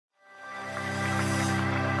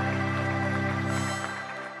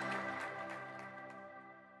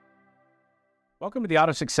Welcome to the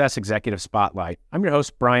AutoSuccess Executive Spotlight. I'm your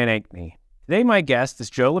host, Brian Ankney. Today, my guest is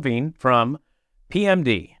Joe Levine from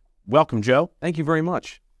PMD. Welcome, Joe. Thank you very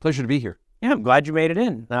much. Pleasure to be here. Yeah, I'm glad you made it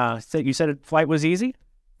in. You said flight was easy?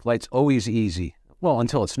 Flight's always easy. Well,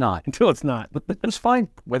 until it's not. Until it's not. But it was fine.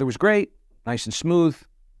 Weather was great, nice and smooth.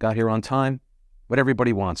 Got here on time. What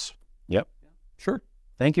everybody wants. Yep. Sure.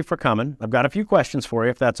 Thank you for coming. I've got a few questions for you,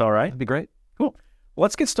 if that's all right. That'd be great. Cool. Well,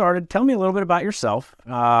 let's get started. Tell me a little bit about yourself,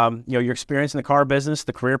 your experience in the car business,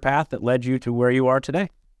 the career path that led you to where you are today.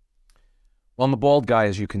 Well, I'm a bald guy,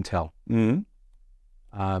 as you can tell.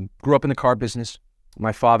 Mm-hmm. Grew up in the car business.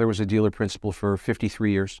 My father was a dealer principal for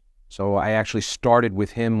 53 years. So I actually started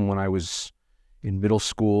with him when I was in middle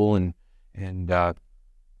school, and when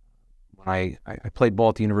I played ball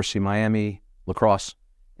at the University of Miami, lacrosse,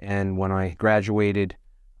 and when I graduated,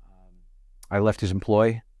 I left his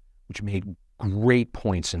employ, which made great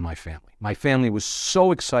points in my family. My family was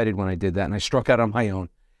so excited when I did that, and I struck out on my own,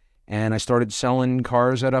 and I started selling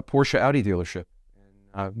cars at a Porsche Audi dealership,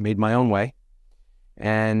 and made my own way.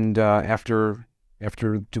 And after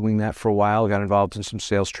doing that for a while, I got involved in some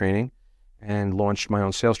sales training and launched my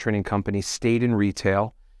own sales training company, stayed in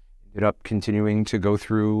retail, ended up continuing to go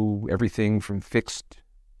through everything from fixed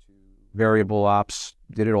to variable ops,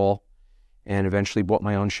 did it all, and eventually bought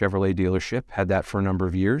my own Chevrolet dealership, had that for a number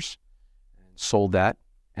of years, sold that,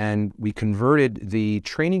 and we converted the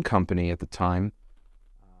training company at the time,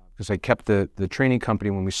 because I kept the training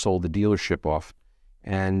company when we sold the dealership off,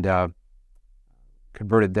 and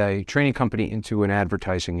converted the training company into an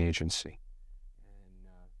advertising agency.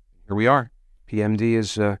 And here we are. PMD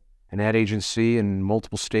is an ad agency in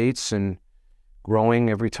multiple states and growing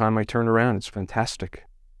every time I turn around. It's fantastic.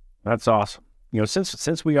 That's awesome.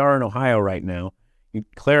 Since we are in Ohio right now, you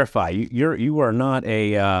clarify, you are not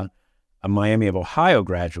a Miami of Ohio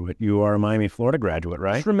graduate. You are a Miami, Florida graduate,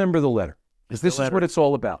 right? Just remember the letter, because this is what it's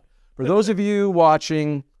all about. For those of you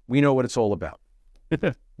watching, we know what it's all about.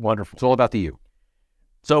 Wonderful. It's all about the you.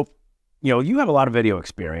 So, you have a lot of video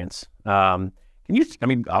experience. A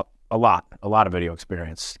lot of video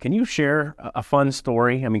experience. Can you share a fun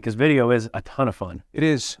story? Because video is a ton of fun. It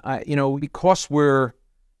is. Because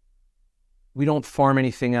we don't farm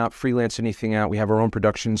anything out, freelance anything out. We have our own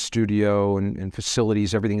production studio and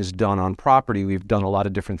facilities. Everything is done on property. We've done a lot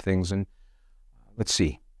of different things. And let's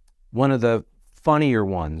see, one of the funnier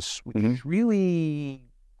ones, which really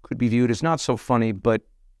could be viewed as not so funny, but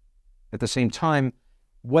at the same time,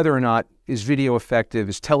 whether or not is video effective,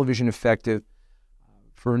 is television effective.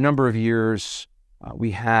 For a number of years,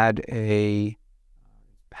 we have a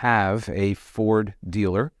Ford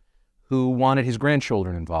dealer who wanted his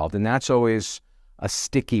grandchildren involved. And that's always a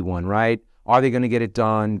sticky one, right? Are they going to get it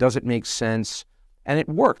done? Does it make sense? And it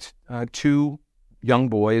worked. Two young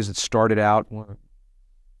boys that started out were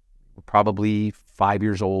probably 5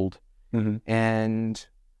 years old. And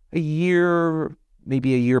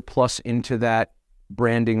maybe a year plus into that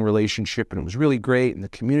branding relationship, and it was really great, and the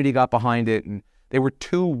community got behind it, and they were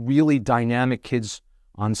two really dynamic kids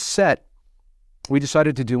on set. We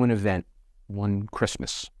decided to do an event one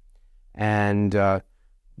Christmas. And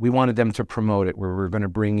we wanted them to promote it, where we were going to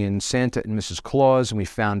bring in Santa and Mrs. Claus, and we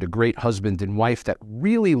found a great husband and wife that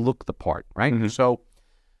really looked the part, right? So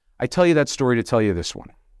I tell you that story to tell you this one.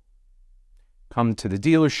 Come to the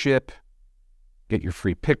dealership, get your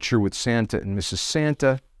free picture with Santa and Mrs.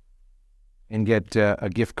 Santa, and get a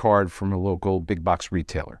gift card from a local big box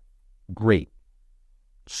retailer. Great.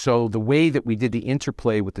 So the way that we did the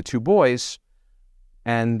interplay with the two boys,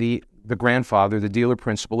 and the grandfather, the dealer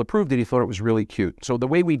principal, approved it. He thought it was really cute. So the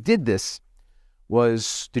way we did this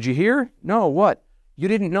was, did you hear? No, what? You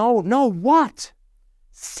didn't know? No, what?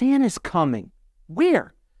 Santa's coming.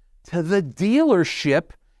 Where? To the dealership.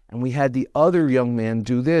 And we had the other young man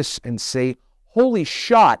do this and say, holy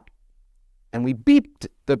shot. And we beeped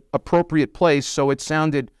the appropriate place so it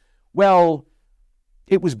sounded, well,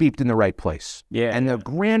 it was beeped in the right place. Yeah. And the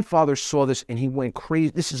grandfather saw this and he went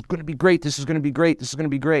crazy. This is going to be great. This is going to be great. This is going to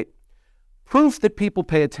be great. Proof that people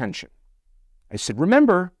pay attention. I said,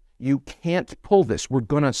 remember, you can't pull this. We're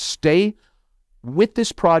going to stay with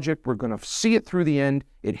this project. We're going to see it through the end.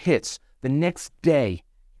 It hits. The next day, he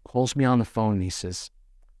calls me on the phone and he says,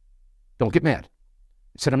 don't get mad.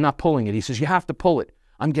 I said, I'm not pulling it. He says, you have to pull it.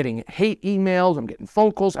 I'm getting hate emails. I'm getting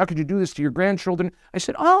phone calls. How could you do this to your grandchildren? I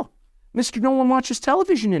said, oh, Mr. No one watches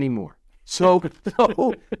television anymore. So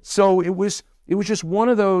it was just one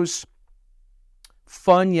of those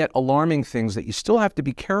fun yet alarming things that you still have to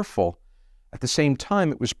be careful. At the same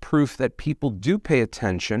time, it was proof that people do pay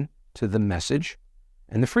attention to the message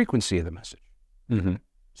and the frequency of the message.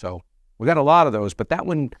 So we got a lot of those, but that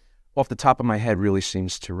one off the top of my head really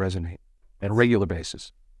seems to resonate. on a regular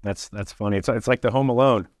basis. That's funny. It's like the Home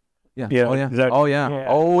Alone. Yeah. Yeah. Oh, yeah. Is that- Oh, yeah. yeah.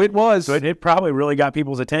 Oh, it was. So it probably really got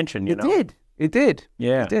people's attention, you know? did. It did.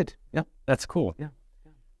 Yeah. It did. Yeah. That's cool. Yeah.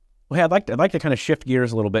 Well, hey, I'd like to kind of shift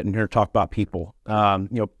gears a little bit and here talk about people. You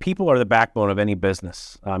know, people are the backbone of any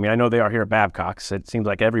business. I mean, I know they are here at Babcock's. It seems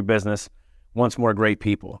like every business wants more great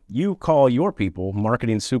people. You call your people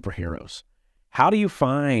marketing superheroes. How do you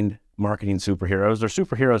find marketing superheroes? They're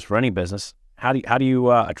superheroes for any business. How do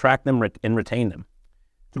you attract them and retain them?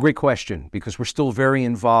 It's a great question because we're still very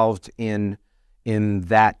involved in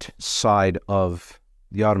that side of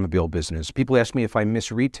the automobile business. People ask me if I miss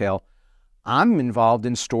retail. I'm involved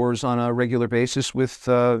in stores on a regular basis with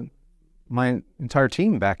my entire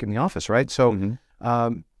team back in the office, right? So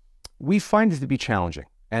we find it to be challenging.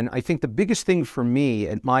 And I think the biggest thing for me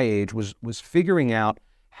at my age was figuring out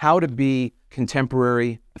how to be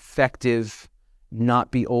contemporary, effective,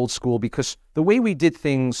 not be old school, because the way we did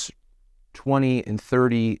things 20 and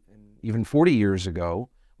 30, even 40 years ago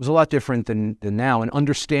was a lot different than now. And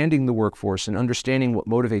understanding the workforce and understanding what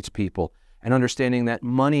motivates people and understanding that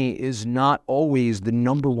money is not always the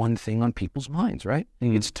number one thing on people's minds, right?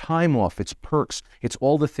 It's time off, it's perks, it's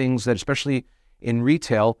all the things that, especially in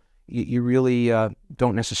retail, you really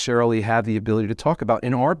don't necessarily have the ability to talk about.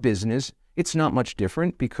 In our business, it's not much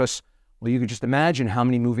different because, well, you could just imagine how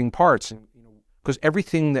many moving parts. And, because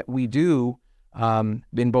everything that we do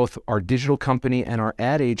in both our digital company and our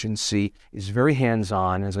ad agency is very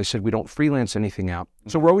hands-on. As I said, we don't freelance anything out.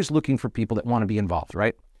 So we're always looking for people that want to be involved,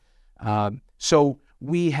 right? So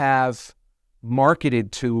we have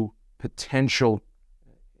marketed to potential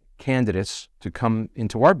candidates to come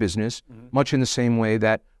into our business, much in the same way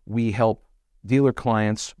that we help dealer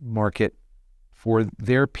clients market for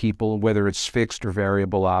their people, whether it's fixed or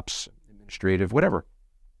variable ops, administrative, whatever.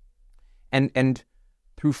 And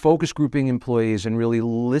through focus grouping employees and really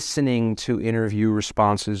listening to interview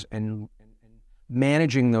responses and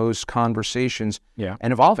managing those conversations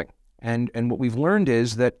and evolving. And what we've learned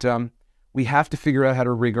is that we have to figure out how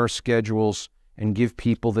to rig our schedules and give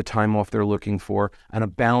people the time off they're looking for and a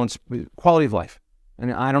balance, quality of life.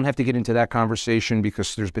 And I don't have to get into that conversation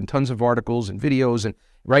because there's been tons of articles and videos and,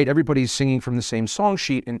 right, everybody's singing from the same song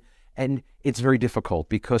sheet. And it's very difficult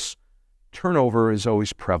because turnover is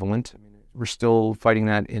always prevalent. I mean, we're still fighting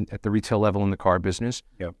that at the retail level in the car business.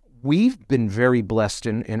 Yep. We've been very blessed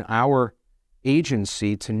in our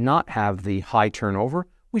agency to not have the high turnover.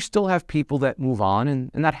 We still have people that move on,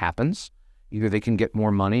 and that happens. Either they can get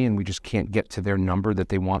more money and we just can't get to their number that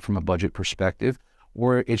they want from a budget perspective,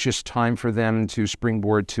 or it's just time for them to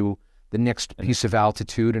springboard to the next piece of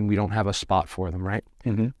altitude and we don't have a spot for them, right?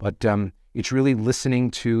 But it's really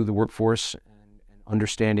listening to the workforce and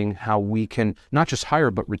understanding how we can not just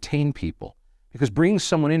hire but retain people. Because bringing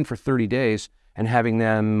someone in for 30 days and having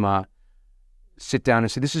them sit down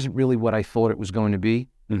and say, this isn't really what I thought it was going to be,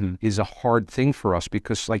 is a hard thing for us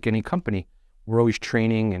because, like any company, we're always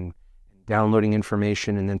training and downloading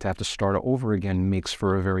information, and then to have to start over again makes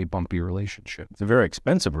for a very bumpy relationship. It's a very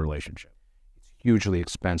expensive relationship. It's hugely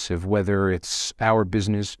expensive, whether it's our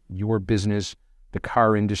business, your business, the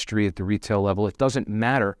car industry at the retail level. It doesn't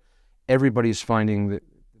matter. Everybody's finding that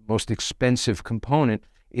the most expensive component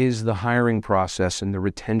is the hiring process and the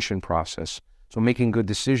retention process. So making good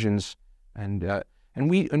decisions, and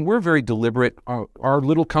we're very deliberate. Our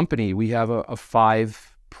little company, we have a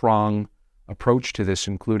 5-prong approach to this,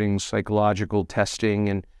 including psychological testing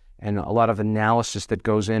and a lot of analysis that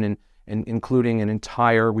goes in, and including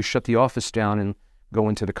we shut the office down and go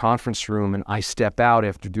into the conference room, and I step out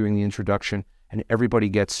after doing the introduction, and everybody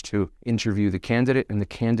gets to interview the candidate, and the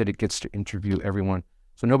candidate gets to interview everyone.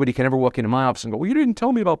 So nobody can ever walk into my office and go, well, you didn't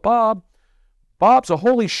tell me about Bob. Bob's a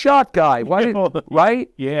holy shot guy. Why did, right?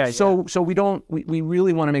 Yeah. So we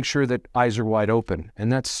really want to make sure that eyes are wide open,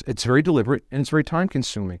 and it's very deliberate and it's very time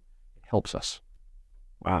consuming. It helps us.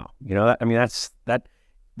 Wow. You know,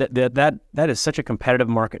 that is such a competitive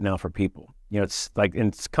market now for people. You know, it's like,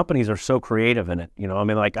 and companies are so creative in it. You know, I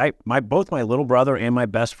mean, like both my little brother and my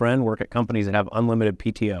best friend work at companies that have unlimited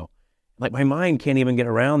PTO. Like my mind can't even get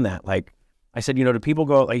around that. Like I said, you know, do people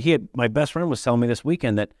go, like my best friend was telling me this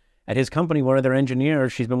weekend that at his company, one of their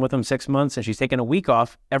engineers, she's been with them 6 months and she's taken a week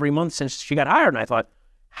off every month since she got hired. And I thought,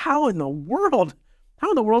 how in the world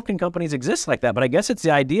can companies exist like that? But I guess it's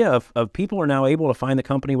the idea of people are now able to find the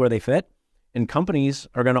company where they fit, and companies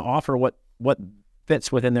are going to offer what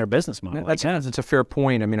fits within their business model. That's a fair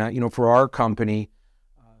point. I mean, you know, for our company,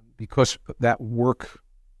 because that work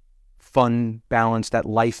fun balance, that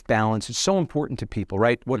life balance is so important to people,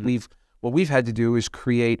 right? What we've had to do is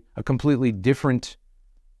create a completely different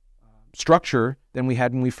structure than we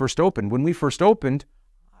had when we first opened. When we first opened,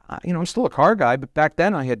 I'm still a car guy, but back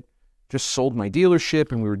then I had just sold my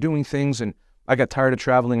dealership and we were doing things, and I got tired of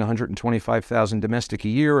traveling 125,000 domestic a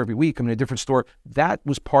year every week. I'm in a different store. That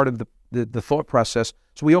was part of the thought process.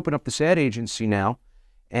 So we opened up this ad agency now,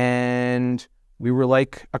 and we were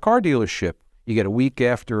like a car dealership. You get a week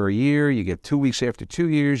after a year, you get 2 weeks after 2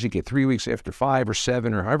 years, you get 3 weeks after 5 or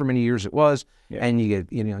 7 or however many years it was, and you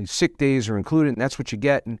get, sick days are included, and that's what you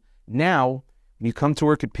get. And now, when you come to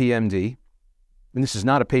work at PMD, and this is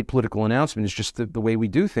not a paid political announcement, it's just the way we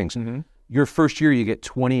do things. Mm-hmm. Your first year, you get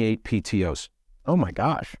 28 PTOs. Oh my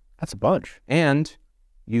gosh, that's a bunch. And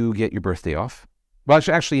you get your birthday off. Well,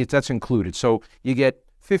 actually, that's included. So you get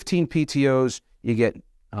 15 PTOs, you get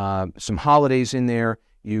some holidays in there,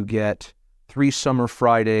 you get 3 summer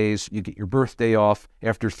Fridays, you get your birthday off.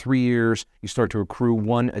 After 3 years, you start to accrue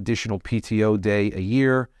 1 additional PTO day a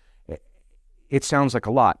year. It sounds like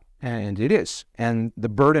a lot, and it is. And the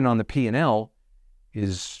burden on the P&L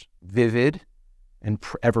is vivid and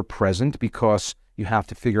ever present, because you have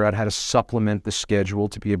to figure out how to supplement the schedule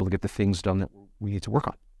to be able to get the things done that we need to work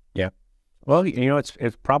on. Yeah. Well,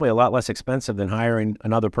 it's probably a lot less expensive than hiring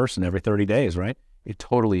another person every 30 days, right? It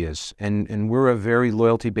totally is. And we're a very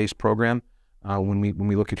loyalty-based program. When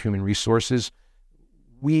we look at human resources,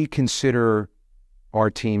 we consider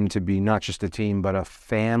our team to be not just a team, but a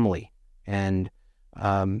family. And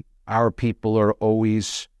our people are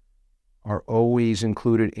always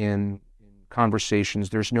included in conversations.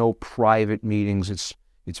 There's no private meetings.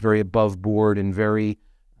 It's very above board and very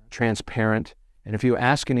transparent. And if you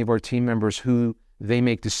ask any of our team members who they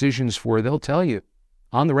make decisions for, they'll tell you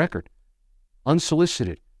on the record,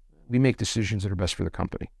 unsolicited, we make decisions that are best for the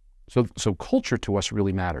company. So culture to us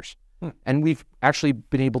really matters. And we've actually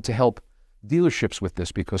been able to help dealerships with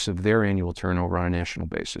this because of their annual turnover on a national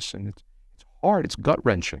basis. And it's hard, it's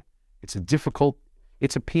gut-wrenching. It's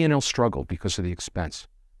a P&L struggle because of the expense.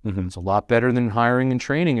 Mm-hmm. It's a lot better than hiring and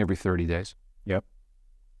training every 30 days. Yep.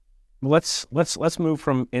 Well, let's move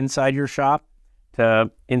from inside your shop to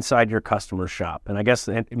inside your customer's shop, and I guess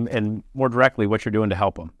and more directly what you're doing to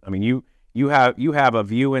help them. I mean, you have a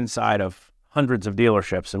view inside of hundreds of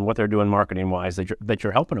dealerships and what they're doing marketing wise that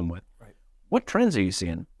you're helping them with. Right. What trends are you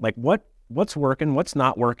seeing? Like what's working, what's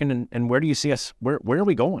not working, and where do you see us? Where are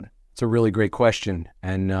we going? It's a really great question,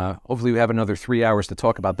 and hopefully we have another 3 hours to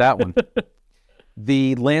talk about that one.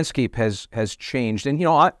 The landscape has changed, and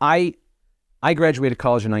I graduated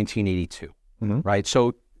college in 1982, mm-hmm. right?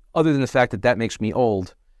 So other than the fact that makes me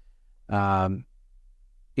old,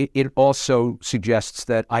 it also suggests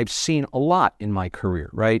that I've seen a lot in my career,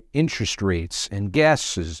 right? Interest rates and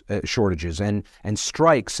gas shortages and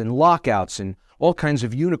strikes and lockouts and all kinds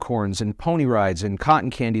of unicorns and pony rides and cotton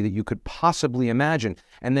candy that you could possibly imagine.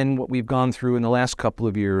 And then what we've gone through in the last couple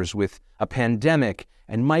of years with a pandemic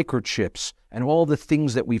and microchips and all the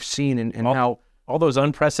things that we've seen and how all those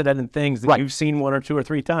unprecedented things that right. you've seen 1 or 2 or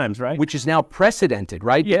 3 times, right? Which is now precedented,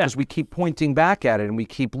 right? Yeah. Because we keep pointing back at it and we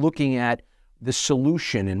keep looking at the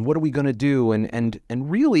solution and what are we going to do? And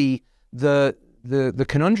really the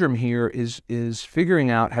conundrum here is figuring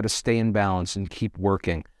out how to stay in balance and keep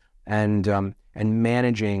working and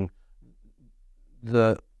managing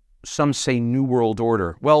some say new world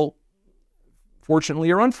order. Well,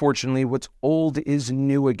 fortunately or unfortunately, what's old is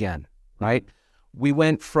new again, right? We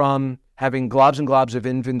went from having globs and globs of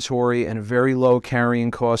inventory and a very low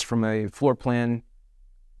carrying cost from a floor plan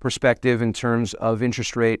perspective in terms of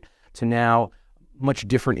interest rate to now much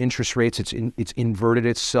different interest rates. It's inverted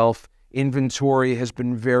itself. Inventory has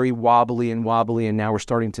been very wobbly, and now we're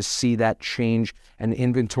starting to see that change, and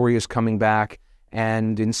inventory is coming back.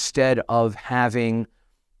 And instead of having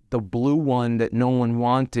the blue one that no one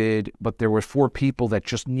wanted, but there were 4 people that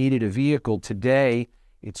just needed a vehicle today,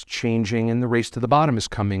 it's changing, and the race to the bottom is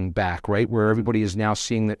coming back, right? Where everybody is now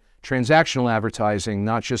seeing that transactional advertising,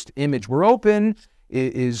 not just image, we're open,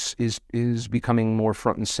 is becoming more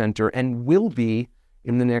front and center, and will be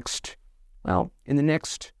in the next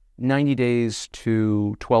 90 days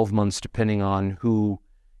to 12 months, depending on who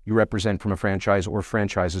you represent from a franchise or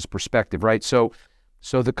franchise's perspective, right? So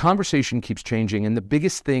the conversation keeps changing, and the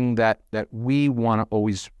biggest thing that we want to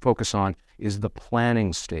always focus on is the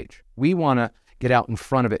planning stage. We want to get out in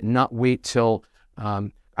front of it and not wait till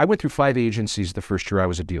I went through 5 agencies the first year I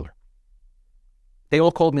was a dealer. They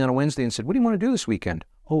all called me on a Wednesday and said, "What do you want to do this weekend?"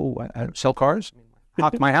 "Oh, I sell cars. I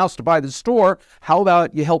hopped my house to buy the store. How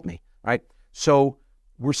about you help me?" Right? So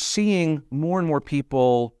we're seeing more and more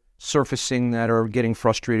people surfacing that are getting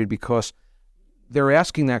frustrated because they're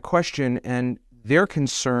asking that question, and their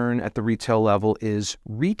concern at the retail level is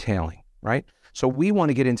retailing, right? So we want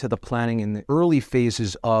to get into the planning in the early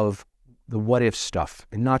phases of the what if stuff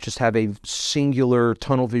and not just have a singular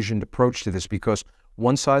tunnel visioned approach to this, because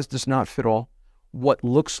one size does not fit all. What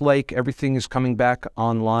looks like everything is coming back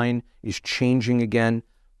online is changing again.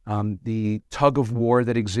 The tug of war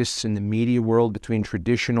that exists in the media world between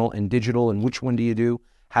traditional and digital, and which one do you do?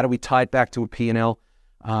 How do we tie it back to a P&L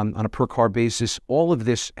on a per car basis? All of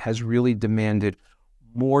this has really demanded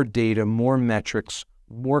more data, more metrics,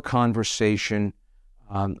 more conversation,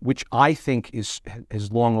 which I think is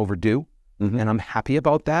long overdue, and I'm happy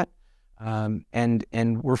about that.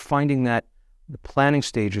 And we're finding that the planning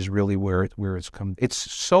stage is really where it's come.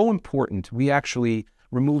 It's so important. We actually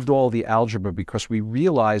removed all the algebra because we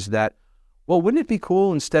realized that, well, wouldn't it be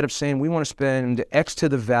cool, instead of saying we want to spend X to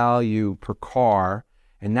the value per car,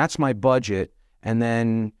 and that's my budget, and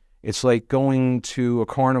then it's like going to a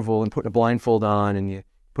carnival and putting a blindfold on, and you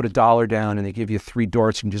put $1 down, and they give you 3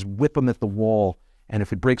 darts, and you just whip them at the wall, and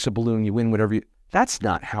if it breaks a balloon, you win whatever you... That's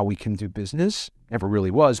not how we can do business. Never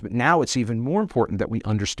really was, but now it's even more important that we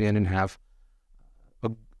understand and have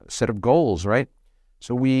a set of goals, right?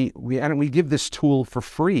 So we give this tool for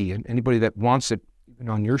free, and anybody that wants it, even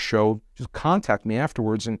on your show, just contact me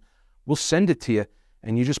afterwards, and we'll send it to you,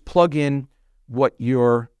 and you just plug in what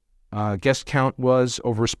your guest count was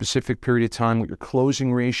over a specific period of time, what your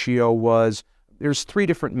closing ratio was. There's 3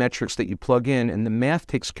 different metrics that you plug in, and the math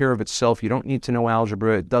takes care of itself. You don't need to know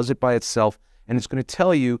algebra. It does it by itself, and it's going to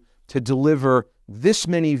tell you to deliver this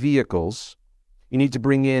many vehicles, you need to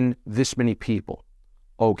bring in this many people.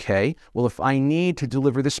 Okay, well, if I need to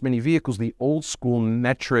deliver this many vehicles, the old school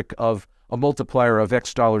metric of a multiplier of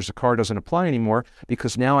X dollars a car doesn't apply anymore,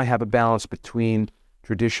 because now I have a balance between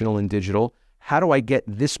traditional and digital. How do I get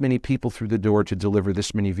this many people through the door to deliver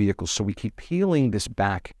this many vehicles? So we keep peeling this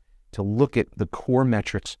back to look at the core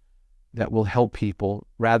metrics that will help people,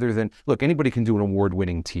 rather than, look, anybody can do an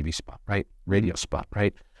award-winning TV spot, right? Radio spot,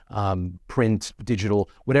 right? Print, digital,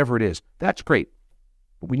 whatever it is. That's great.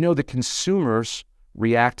 But we know that consumers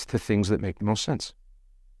react to things that make the most sense.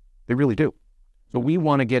 They really do. So we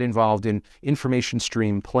want to get involved in information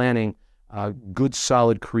stream planning, good,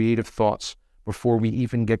 solid, creative thoughts before we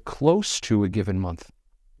even get close to a given month.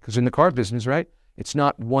 Because in the car business, right, it's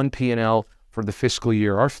not one P&L for the fiscal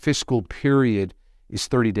year. Our fiscal period is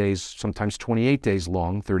 30 days, sometimes 28 days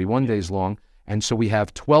long, 31 days long. And so we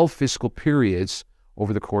have 12 fiscal periods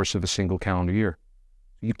over the course of a single calendar year.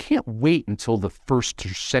 You can't wait until the first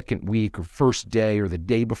or second week or first day or the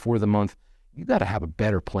day before the month. You got to have a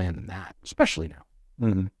better plan than that, especially now.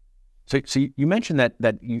 Mm-hmm. So you mentioned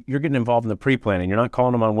that you're getting involved in the pre-planning. You're not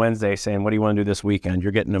calling them on Wednesday saying, what do you want to do this weekend?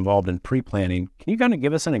 You're getting involved in pre-planning. Can you kind of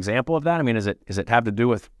give us an example of that? I mean, is it have to do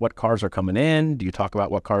with what cars are coming in? Do you talk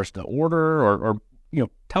about what cars to order, or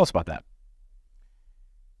tell us about that?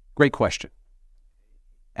 Great question.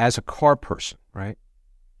 As a car person, right,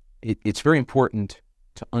 it's very important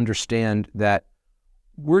to understand that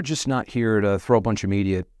we're just not here to throw a bunch of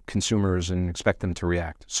media at consumers and expect them to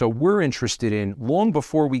react. So we're interested in, long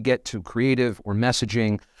before we get to creative or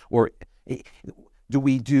messaging, or do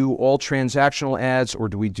we do all transactional ads, or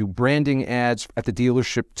do we do branding ads at the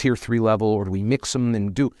dealership tier 3 level, or do we mix them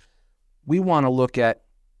and do? We want to look at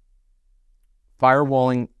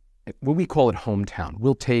firewalling, what we call it hometown.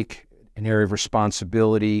 We'll take an area of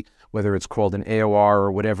responsibility, whether it's called an AOR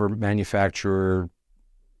or whatever manufacturer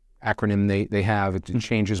acronym they have. It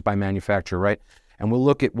changes by manufacturer, right? And we'll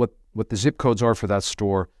look at what the zip codes are for that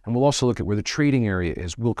store, and we'll also look at where the trading area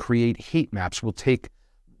is. We'll create heat maps. We'll take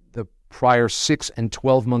the prior 6 and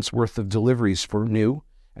 12 months worth of deliveries for new,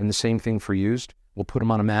 and the same thing for used. We'll put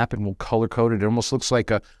them on a map, and we'll color code it. It almost looks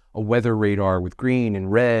like a weather radar with green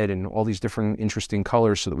and red and all these different interesting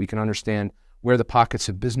colors, so that we can understand where the pockets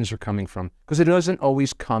of business are coming from. Because it doesn't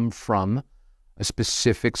always come from a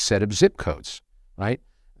specific set of zip codes, right?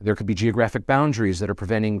 There could be geographic boundaries that are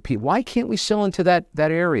preventing people. Why can't we sell into that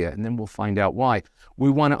area? And then we'll find out why. We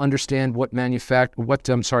want to understand what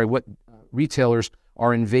retailers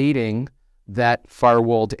are invading that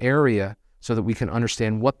firewalled area, so that we can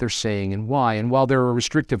understand what they're saying and why. And while there are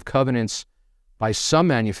restrictive covenants by some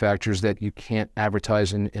manufacturers that you can't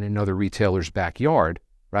advertise in another retailer's backyard,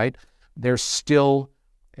 right? There's still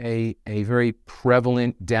a very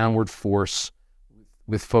prevalent downward force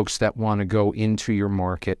with folks that want to go into your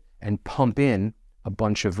market and pump in a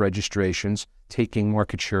bunch of registrations, taking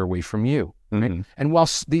market share away from you. Right? Mm-hmm. And while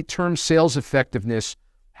the term sales effectiveness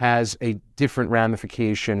has a different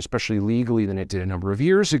ramification, especially legally, than it did a number of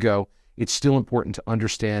years ago, it's still important to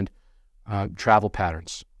understand travel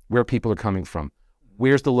patterns, where people are coming from,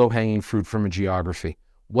 where's the low-hanging fruit from a geography,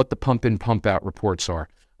 what the pump-in, pump-out reports are,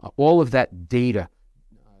 all of that data,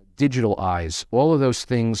 digital eyes, all of those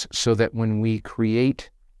things, so that when we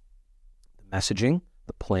create messaging,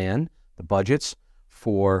 the plan, the budgets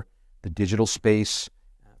for the digital space,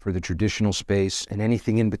 for the traditional space, and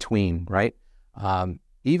anything in between, right?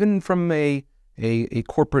 Even from a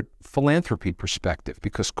corporate philanthropy perspective,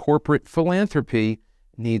 because corporate philanthropy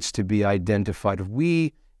needs to be identified.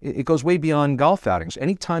 It goes way beyond golf outings.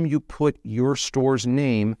 Anytime you put your store's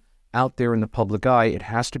name out there in the public eye, it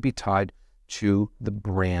has to be tied to the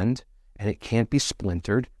brand, and it can't be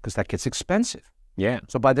splintered because that gets expensive. Yeah.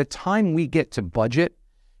 So by the time we get to budget,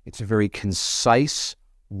 it's a very concise,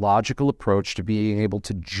 logical approach to being able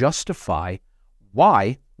to justify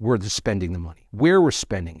why we're spending the money, where we're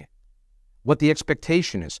spending it, what the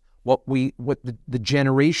expectation is, what the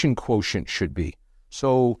generation quotient should be.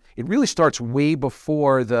 So it really starts way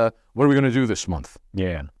before the, what are we going to do this month?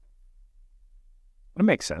 Yeah. That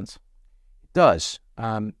makes sense. It does.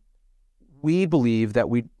 We believe that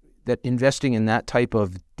that investing in that type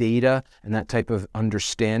of data and that type of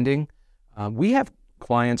understanding, we have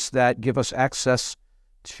clients that give us access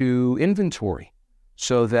to inventory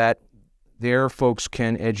so that their folks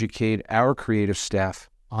can educate our creative staff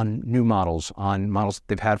on new models, on models that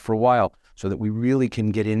they've had for a while, so that we really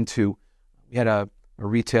can get into. We had a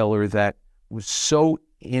retailer that was so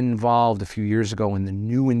involved a few years ago in the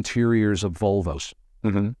new interiors of Volvos.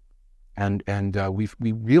 Mm-hmm. And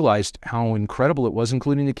we realized how incredible it was,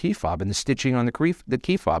 including the key fob and the stitching on the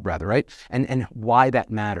key fob, rather, right? And why that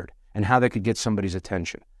mattered and how that could get somebody's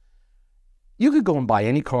attention. You could go and buy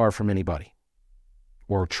any car from anybody,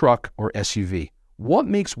 or truck or SUV. What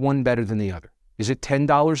makes one better than the other? Is it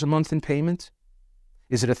 $10 a month in payment?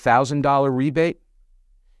 Is it a $1,000 rebate?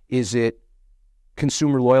 Is it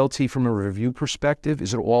consumer loyalty from a review perspective?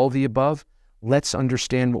 Is it all of the above? Let's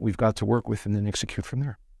understand what we've got to work with and then execute from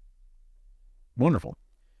there. Wonderful.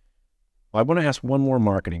 Well, I want to ask one more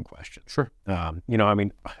marketing question. Sure.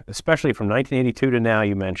 Especially from 1982 to now,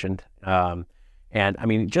 you mentioned, and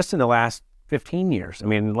just in the last 15 years,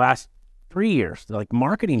 the last 3 years, like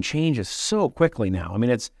marketing changes so quickly now.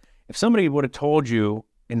 If somebody would have told you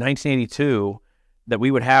in 1982 that we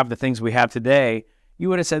would have the things we have today, you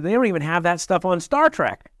would have said they don't even have that stuff on Star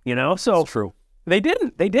Trek, So it's true. They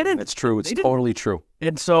didn't. It's true. It's totally true.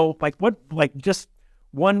 And so, just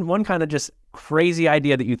one kind of just crazy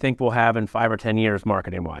idea that you think we'll have in 5 or 10 years,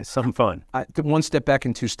 marketing wise, something fun. One step back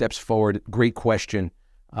and 2 steps forward. Great question.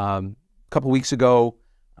 A couple of weeks ago,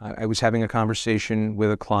 I was having a conversation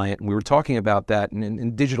with a client, and we were talking about that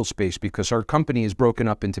in digital space, because our company is broken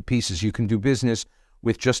up into pieces. You can do business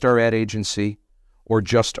with just our ad agency or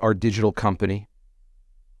just our digital company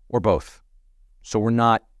or both. So we're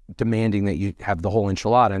not demanding that you have the whole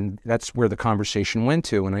enchilada, and that's where the conversation went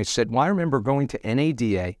to. And I said, well, I remember going to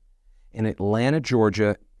NADA in Atlanta,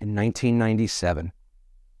 Georgia in 1997.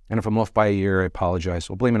 And if I'm off by a year, I apologize.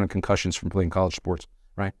 We'll blame it on concussions from playing college sports,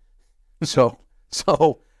 right? So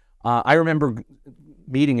I remember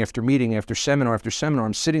meeting after meeting after seminar after seminar.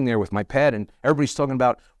 I'm sitting there with my pad, and everybody's talking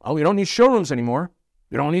about, oh, we don't need showrooms anymore.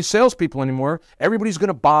 We don't need salespeople anymore. Everybody's going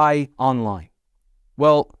to buy online.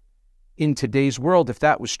 Well, in today's world, if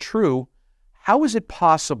that was true, how is it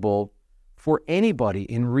possible for anybody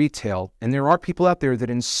in retail, and there are people out there that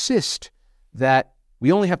insist that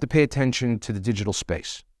we only have to pay attention to the digital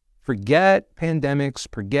space? Forget pandemics,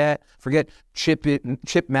 forget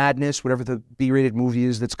chip madness, whatever the B-rated movie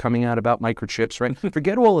is that's coming out about microchips, right?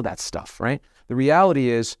 Forget all of that stuff, right? The reality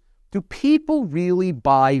is, do people really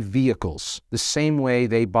buy vehicles the same way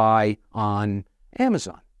they buy on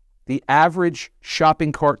Amazon? The average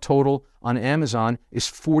shopping cart total on Amazon is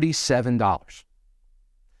 $47.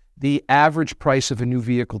 The average price of a new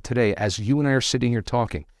vehicle today, as you and I are sitting here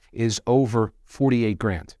talking, is over 48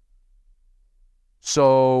 grand.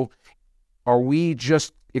 So are we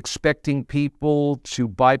just expecting people to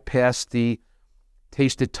bypass the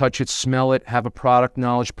taste it, touch it, smell it, have a product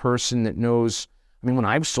knowledge person that knows? When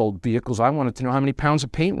I've sold vehicles, I wanted to know how many pounds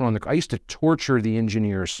of paint were on the car. I used to torture the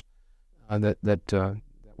engineers that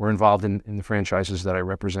were involved in the franchises that I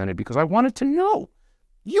represented, because I wanted to know.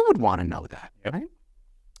 You would want to know that, right?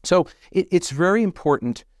 So it's very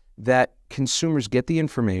important that consumers get the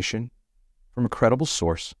information from a credible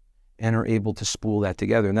source and are able to spool that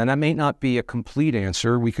together. Now, that may not be a complete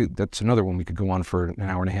answer. That's another one we could go on for an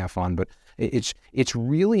hour and a half on, but it's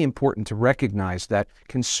really important to recognize that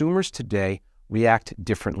consumers today react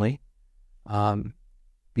differently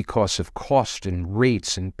because of cost and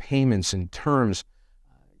rates and payments and terms.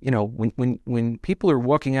 When people are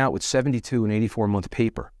walking out with 72 and 84-month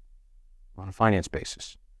paper on a finance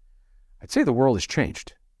basis, I'd say the world has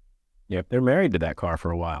changed. Yep, they're married to that car for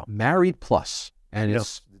a while. Married plus. And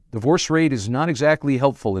divorce rate is not exactly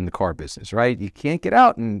helpful in the car business, right? You can't get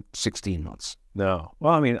out in 16 months. No.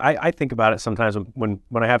 Well, I mean, I think about it sometimes when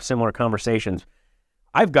I have similar conversations.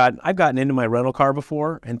 I've gotten into my rental car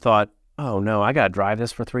before and thought, oh no, I got to drive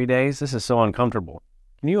this for 3 days. This is so uncomfortable.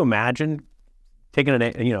 Can you imagine taking an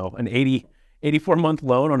 84-month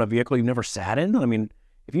loan on a vehicle you've never sat in? I mean,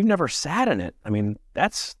 if you've never sat in it, I mean,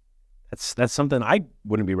 that's something I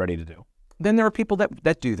wouldn't be ready to do. Then there are people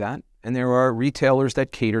that do that, and there are retailers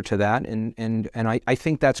that cater to that, and I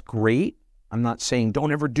think that's great. I'm not saying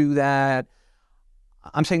don't ever do that.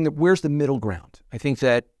 I'm saying that where's the middle ground? I think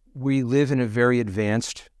that we live in a very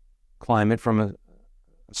advanced climate from a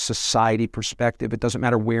society perspective. It doesn't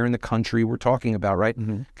matter where in the country we're talking about, right?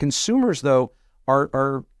 Mm-hmm. Consumers, though,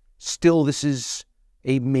 are still, this is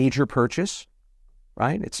a major purchase,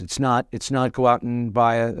 right? It's not go out and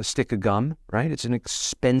buy a stick of gum, right? It's an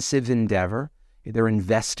expensive endeavor. They're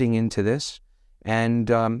investing into this.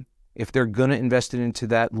 And if they're going to invest it into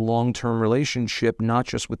that long-term relationship, not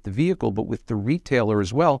just with the vehicle, but with the retailer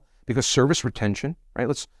as well, because service retention, right?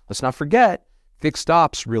 Let's not forget, fixed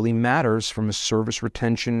ops really matters from a service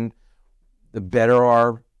retention. The better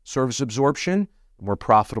our service absorption, the more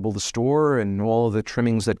profitable the store and all of the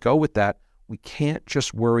trimmings that go with that. We can't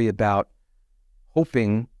just worry about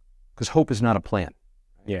hoping, because hope is not a plan.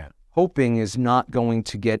 Yeah. Hoping is not going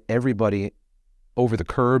to get everybody over the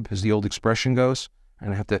curb, as the old expression goes.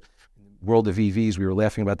 And I have to, world of EVs, we were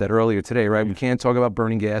laughing about that earlier today, right? We can't talk about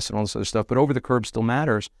burning gas and all this other stuff, but over the curb still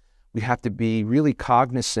matters. We have to be really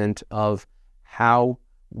cognizant of how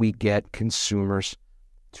we get consumers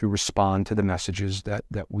to respond to the messages that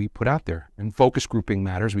we put out there. And focus grouping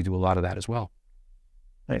matters. We do a lot of that as well.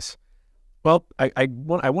 Nice. Well, I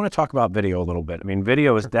want to talk about video a little bit. I mean,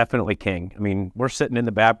 video is definitely king. I mean, we're sitting in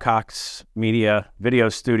the Babcock's Media video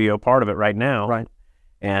studio, part of it right now. Right.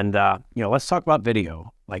 And, let's talk about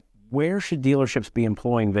video. Like, where should dealerships be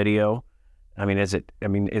employing video? I mean, is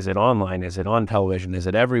it online? Is it on television? Is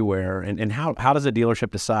it everywhere? And how does a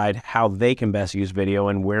dealership decide how they can best use video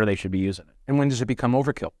and where they should be using it? And when does it become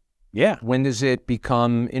overkill? Yeah. When does it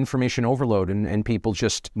become information overload and people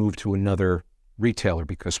just move to another retailer?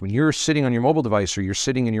 Because when you're sitting on your mobile device, or you're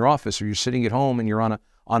sitting in your office, or you're sitting at home and you're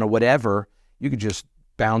on a whatever, you could just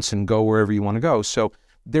bounce and go wherever you want to go. So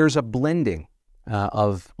there's a blending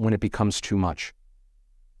of when it becomes too much.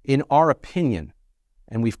 In our opinion,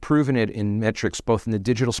 and we've proven it in metrics, both in the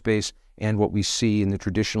digital space and what we see in the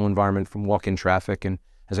traditional environment from walk-in traffic, and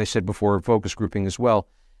as I said before, focus grouping as well,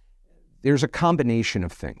 there's a combination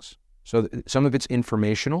of things. So some of it's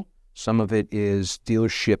informational, some of it is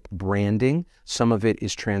dealership branding, some of it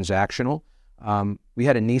is transactional. We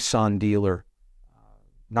had a Nissan dealer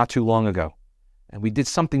not too long ago, and we did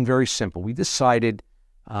something very simple. We decided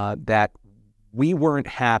that we weren't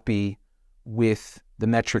happy with the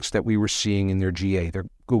metrics that we were seeing in their GA, their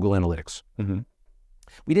Google Analytics. Mm-hmm.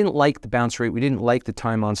 We didn't like the bounce rate. We didn't like the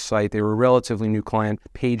time on site. They were a relatively new client,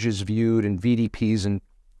 pages viewed and VDPs and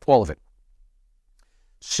all of it.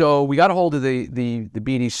 So we got a hold of the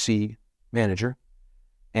BDC manager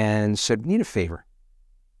and said, we need a favor.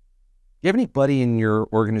 You have anybody in your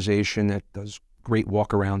organization that does great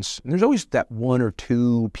walkarounds? And there's always that one or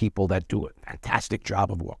two people that do a fantastic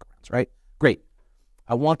job of walkarounds, right? Great.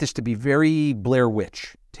 I want this to be very Blair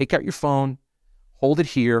Witch. Take out your phone, hold it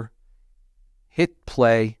here, hit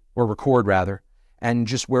play, or record rather, and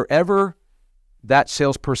just wherever that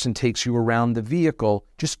salesperson takes you around the vehicle,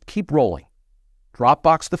 just keep rolling.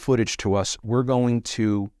 Dropbox the footage to us. We're going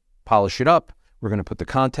to polish it up. We're going to put the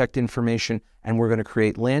contact information, and we're going to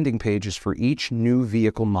create landing pages for each new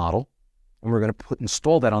vehicle model, and we're going to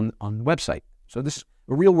install that on the website. So this is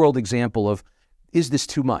a real world example of, is this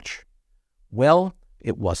too much? Well,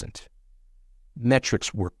 it wasn't.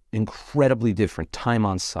 Metrics were incredibly different. Time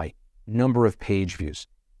on site, number of page views,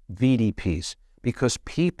 VDPs, because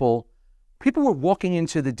people were walking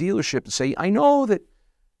into the dealership and say, I know that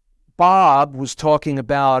Bob was talking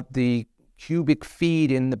about the cubic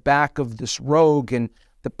feet in the back of this Rogue and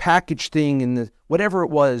the package thing and the whatever it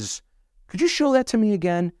was. Could you show that to me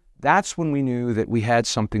again? That's when we knew that we had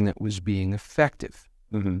something that was being effective,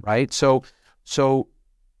 right? So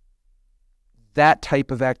that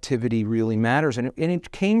type of activity really matters. And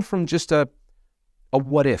it came from just a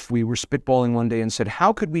what if. We were spitballing one day and said,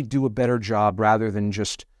 how could we do a better job rather than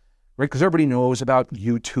just, right? Because everybody knows about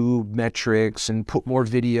YouTube metrics and put more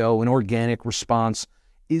video and organic response.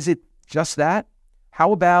 Is it just that?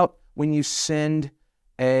 How about when you send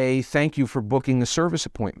a thank you for booking a service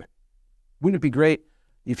appointment? Wouldn't it be great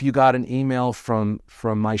if you got an email from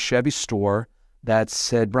my Chevy store that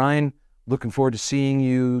said, Brian, looking forward to seeing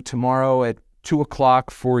you tomorrow at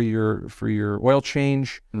 2:00 for your oil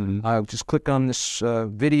change. Just click on this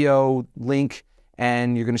video link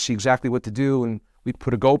and you're going to see exactly what to do. And we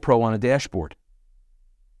put a GoPro on a dashboard.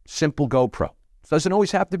 Simple GoPro. It doesn't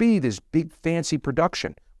always have to be this big fancy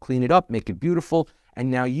production. Clean it up, make it beautiful, and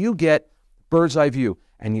now you get bird's eye view.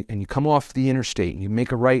 And you come off the interstate and you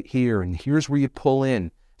make a right here, and here's where you pull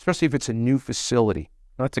in, especially if it's a new facility.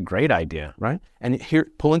 That's a great idea. Right? And here,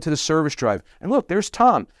 pull into the service drive. And look, there's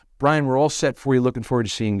Tom. Brian, we're all set for you. Looking forward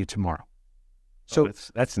to seeing you tomorrow. So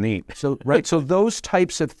that's neat. So, right. So those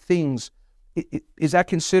types of things, is that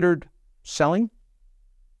considered selling?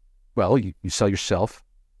 Well, you sell yourself,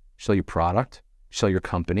 you sell your product, you sell your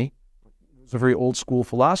company. Those are very old school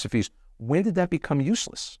philosophies. When did that become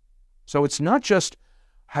useless? So it's not just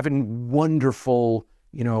having wonderful,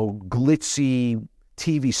 glitzy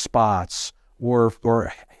TV spots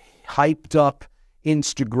or hyped up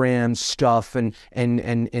Instagram stuff and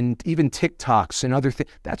even TikToks and other things.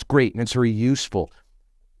 That's great and it's very useful.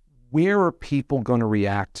 Where are people going to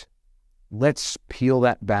react? Let's peel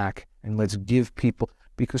that back and let's give people,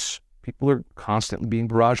 because people are constantly being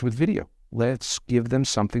barraged with video. Let's give them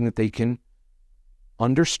something that they can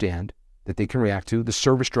understand, that they can react to. The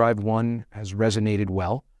service drive one has resonated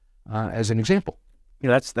well as an example.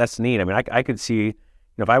 That's neat. I mean, I could see,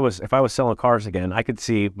 if I was selling cars again, I could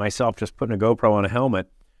see myself just putting a GoPro on a helmet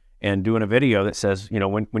and doing a video that says,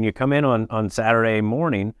 when you come in on Saturday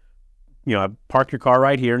morning, park your car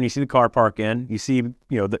right here, and you see the car park in. You see,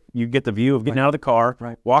 you get the view of getting out of the car.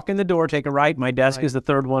 Right. Walk in the door, take a right. My desk is the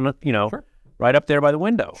third one. Sure. Right up there by the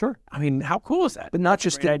window. Sure. I mean, how cool is that? But not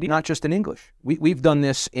just in English. We've done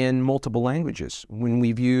this in multiple languages. When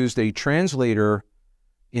we've used a translator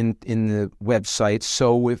in the website.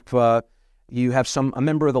 So if you have a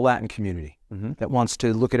member of the Latin community that wants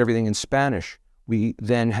to look at everything in Spanish, we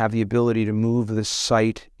then have the ability to move the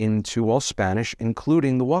site into all Spanish,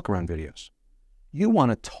 including the walk-around videos. You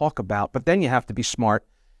want to talk about, but then you have to be smart.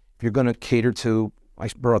 If you're going to cater to, I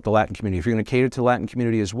brought up the Latin community, if you're going to cater to the Latin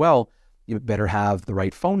community as well, you better have the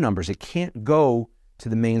right phone numbers. It can't go to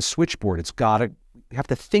the main switchboard. You have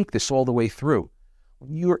to think this all the way through.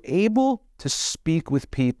 When you're able to speak with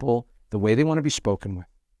people the way they want to be spoken with,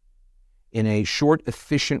 in a short,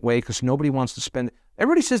 efficient way, because nobody wants to spend,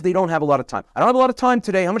 everybody says they don't have a lot of time. I don't have a lot of time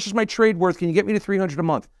today. How much is my trade worth? Can you get me to $300 a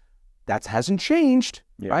month? That hasn't changed,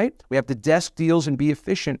 right? We have to desk deals and be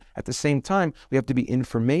efficient. At the same time, we have to be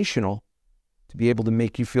informational to be able to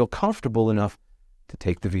make you feel comfortable enough to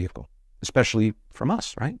take the vehicle, especially from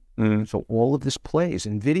us, right? So all of this plays,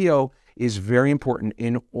 and video is very important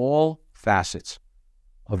in all facets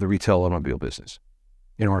of the retail automobile business,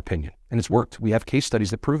 in our opinion. And it's worked. We have case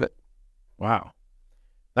studies that prove it. Wow.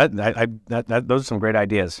 Those are some great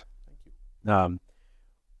ideas.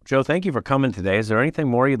 Joe, thank you for coming today. Is there anything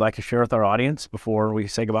more you'd like to share with our audience before we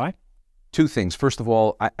say goodbye? Two things. First of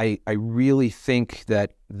all, I really think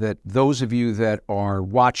that those of you that are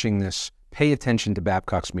watching this, pay attention to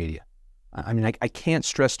Babcock's media. I mean, I can't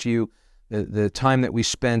stress to you the time that we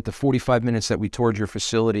spent, the 45 minutes that we toured your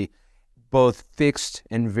facility. Both fixed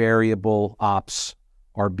and variable ops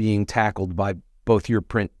are being tackled by both your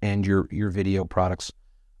print and your video products.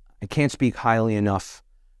 I can't speak highly enough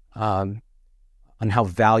on how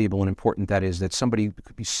valuable and important that is, that somebody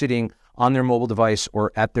could be sitting on their mobile device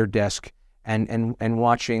or at their desk and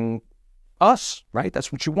watching us, right?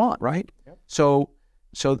 That's what you want, right? Yep.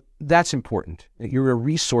 So that's important. You're a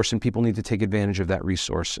resource, and people need to take advantage of that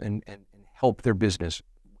resource and help their business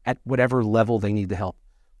at whatever level they need to help.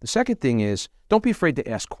 The second thing is, don't be afraid to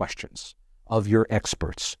ask questions of your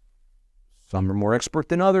experts. Some are more expert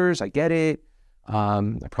than others. I get it. I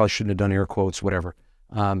probably shouldn't have done air quotes, whatever.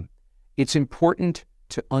 It's important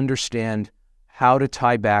to understand how to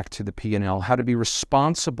tie back to the P&L, how to be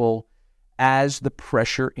responsible as the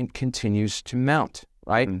pressure continues to mount,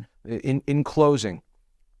 right? In closing,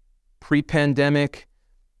 pre-pandemic,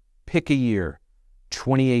 pick a year,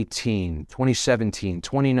 2018, 2017,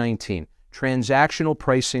 2019, transactional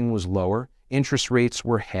pricing was lower, interest rates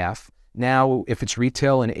were half. Now, if it's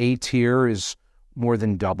retail, an A tier is more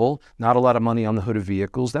than double, not a lot of money on the hood of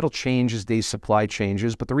vehicles. That'll change as days supply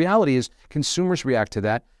changes, but the reality is consumers react to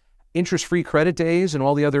that. Interest-free credit days and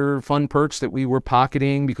all the other fun perks that we were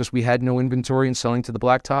pocketing because we had no inventory and selling to the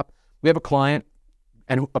blacktop. We have a client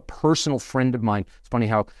and a personal friend of mine. It's funny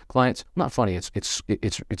how clients, not funny,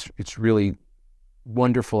 it's really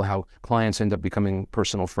wonderful how clients end up becoming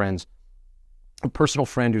personal friends. A personal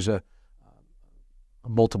friend who's a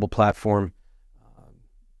multiple platform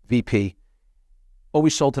VP,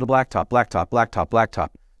 always sold to the blacktop.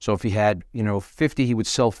 So if he had, 50, he would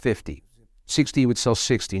sell 50. 60, he would sell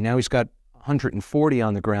 60. Now he's got 140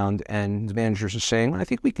 on the ground, and the managers are saying, I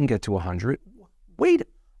think we can get to 100. Wait,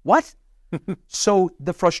 what? So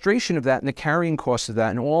the frustration of that and the carrying cost of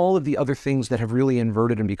that and all of the other things that have really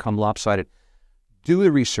inverted and become lopsided, do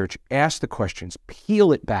the research, ask the questions,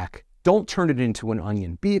 peel it back. Don't turn it into an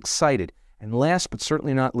onion. Be excited. And last but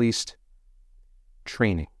certainly not least,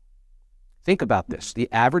 training. Think about this. The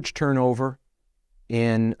average turnover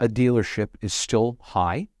in a dealership is still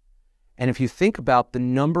high. And if you think about the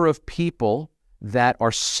number of people that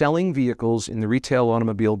are selling vehicles in the retail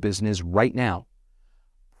automobile business right now,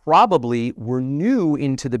 probably were new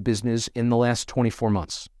into the business in the last 24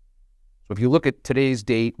 months. So if you look at today's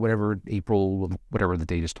date, whatever, April, whatever the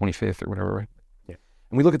date is, 25th or whatever, right? Yeah.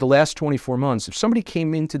 And we look at the last 24 months, if somebody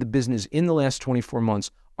came into the business in the last 24 months,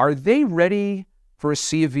 are they ready for a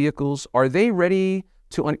sea of vehicles? Are they ready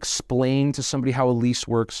to explain to somebody how a lease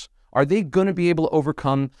works? Are they going to be able to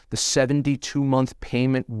overcome the 72-month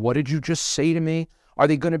payment? What did you just say to me? Are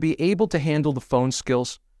they going to be able to handle the phone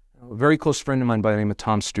skills? A very close friend of mine by the name of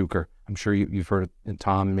Tom Stuker. I'm sure you've heard of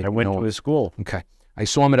Tom. I went to his school. Okay. I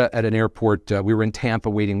saw him at an airport. We were in Tampa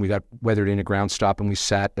waiting. We got weathered in a ground stop, and we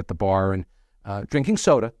sat at the bar and drinking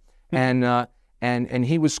soda. And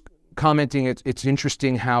he was commenting, it's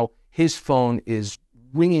interesting how his phone is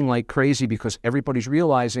ringing like crazy because everybody's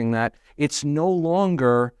realizing that it's no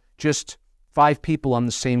longer just 5 people on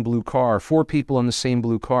the same blue car, 4 people on the same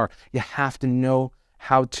blue car. You have to know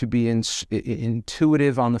how to be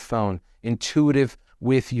intuitive on the phone, intuitive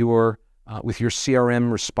with your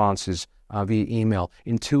CRM responses via email,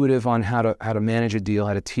 intuitive on how to manage a deal,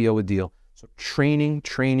 how to TO a deal. So training,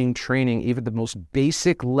 even the most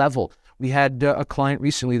basic level. We had a client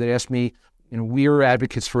recently that asked me, we're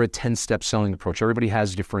advocates for a 10-step selling approach. Everybody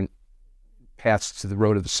has different paths to the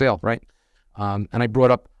road of the sale, right? And I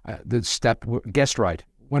brought up the step guest ride.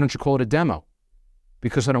 Why don't you call it a demo?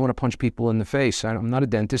 Because I don't want to punch people in the face. I'm not a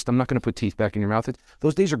dentist. I'm not going to put teeth back in your mouth.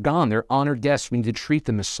 Those days are gone. They're honored guests. We need to treat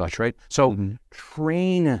them as such, right? So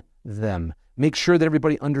train them. Make sure that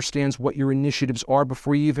everybody understands what your initiatives are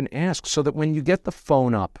before you even ask, so that when you get the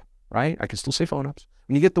phone up, right? I can still say phone ups.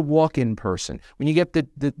 When you get the walk-in person, when you get the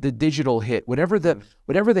digital hit, whatever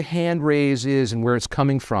the hand raise is and where it's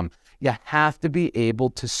coming from, you have to be able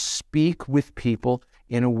to speak with people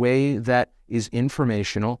in a way that is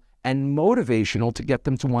informational and motivational to get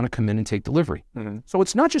them to want to come in and take delivery. So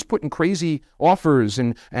it's not just putting crazy offers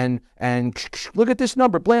and look at this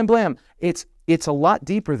number, blam, blam. It's a lot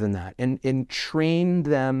deeper than that. And train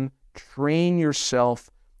them, train yourself,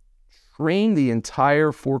 train the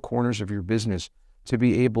entire 4 corners of your business to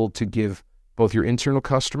be able to give both your internal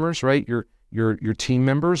customers, right, your team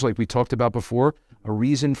members, like we talked about before, a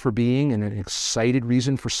reason for being and an excited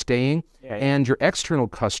reason for staying, and your external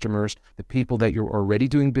customers, the people that you're already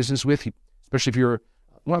doing business with, especially if you're,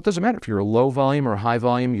 well, it doesn't matter if you're a low volume or a high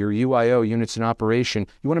volume, your UIO, units in operation,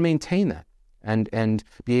 you want to maintain that and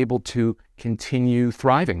be able to continue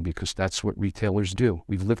thriving, because that's what retailers do.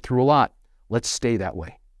 We've lived through a lot. Let's stay that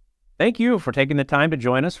way. Thank you for taking the time to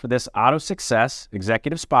join us for this AutoSuccess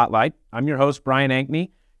Executive Spotlight. I'm your host, Brian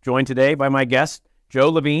Ankney, joined today by my guest, Joe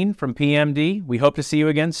Levine from PMD. We hope to see you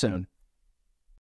again soon.